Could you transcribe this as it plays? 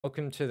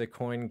Welcome to the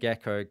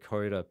CoinGecko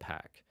Coda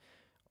pack.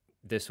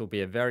 This will be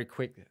a very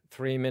quick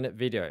 3-minute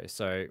video.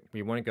 So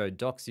we want to go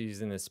docs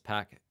using this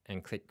pack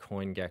and click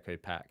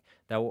CoinGecko pack.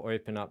 That will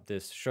open up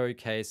this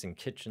showcase and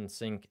kitchen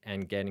sink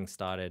and getting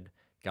started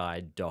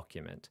guide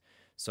document.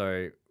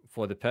 So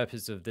for the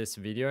purpose of this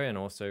video and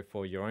also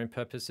for your own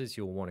purposes,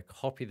 you'll want to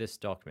copy this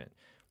document.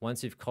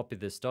 Once you've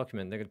copied this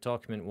document, the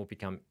document will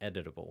become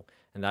editable,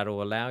 and that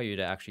will allow you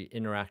to actually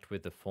interact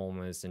with the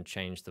formulas and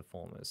change the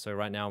formulas. So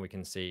right now we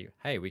can see,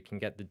 hey, we can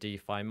get the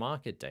DeFi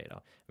market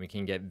data. We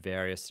can get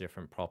various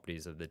different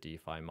properties of the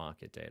DeFi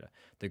market data,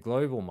 the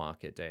global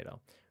market data,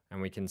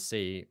 and we can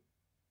see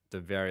the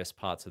various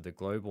parts of the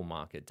global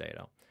market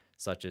data,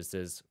 such as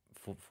there's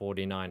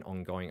 49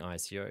 ongoing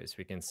ICOs.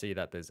 We can see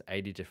that there's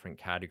 80 different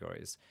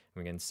categories.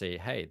 We can see,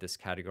 hey, this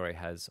category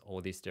has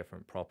all these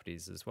different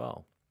properties as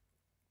well.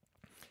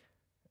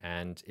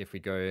 And if we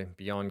go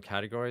beyond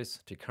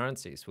categories to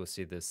currencies, we'll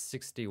see there's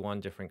 61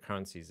 different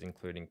currencies,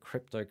 including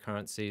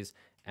cryptocurrencies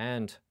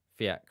and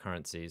fiat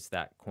currencies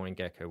that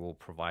CoinGecko will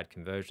provide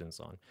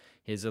conversions on.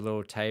 Here's a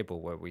little table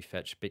where we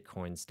fetch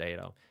Bitcoin's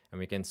data, and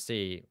we can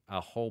see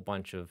a whole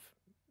bunch of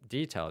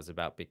details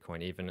about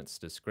Bitcoin, even its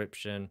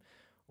description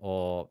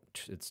or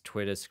its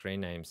Twitter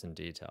screen names and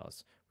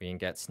details. We can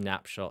get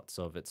snapshots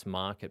of its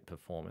market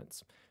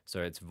performance,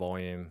 so its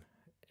volume,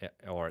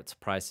 or its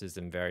prices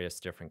in various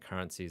different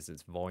currencies,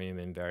 its volume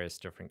in various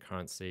different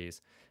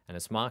currencies, and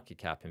its market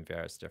cap in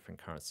various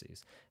different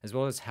currencies, as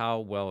well as how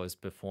well is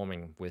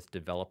performing with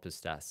developer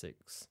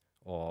statistics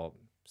or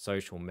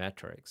social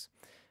metrics,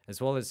 as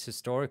well as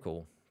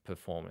historical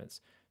performance.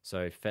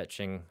 So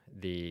fetching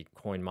the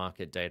coin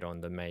market data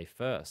on the May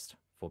 1st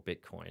for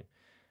Bitcoin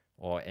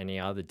or any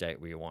other date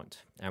we want.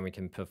 And we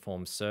can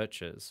perform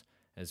searches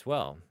as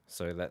well.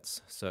 So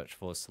let's search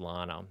for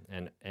Solana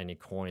and any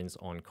coins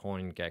on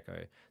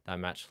CoinGecko that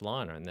match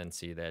Solana and then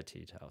see their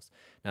details.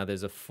 Now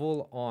there's a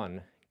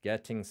full-on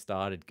getting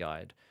started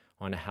guide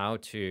on how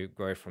to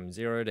go from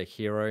zero to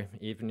hero.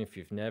 Even if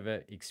you've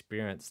never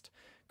experienced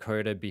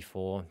Coda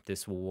before,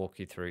 this will walk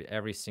you through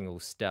every single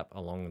step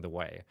along the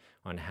way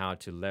on how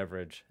to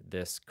leverage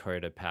this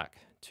Coda pack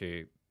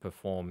to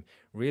perform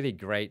really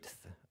great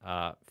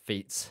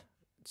feats,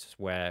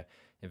 where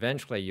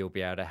eventually you'll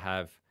be able to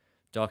have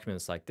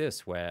documents like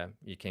this where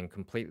you can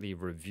completely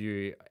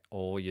review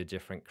all your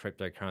different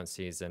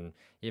cryptocurrencies and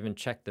even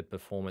check the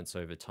performance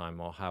over time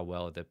or how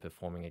well they're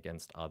performing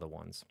against other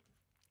ones.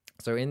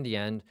 So in the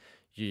end,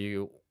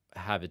 you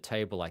have a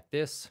table like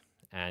this,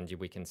 and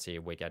we can see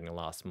we're getting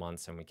last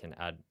month's, and we can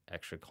add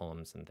extra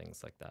columns and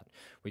things like that.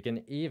 We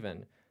can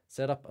even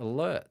set up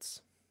alerts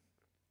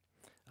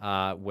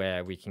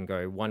where we can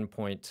go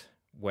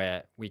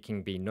where we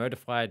can be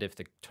notified if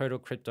the total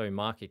crypto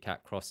market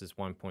cap crosses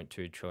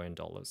 $1.2 trillion.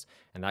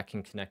 And that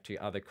can connect to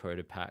other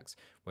Coda packs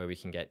where we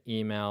can get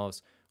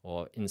emails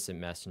or instant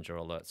messenger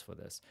alerts for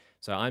this.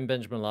 So I'm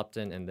Benjamin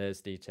Lupton, and there's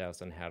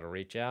details on how to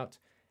reach out.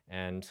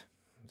 And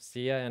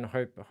see ya, and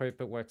hope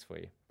it works for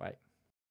you. Bye.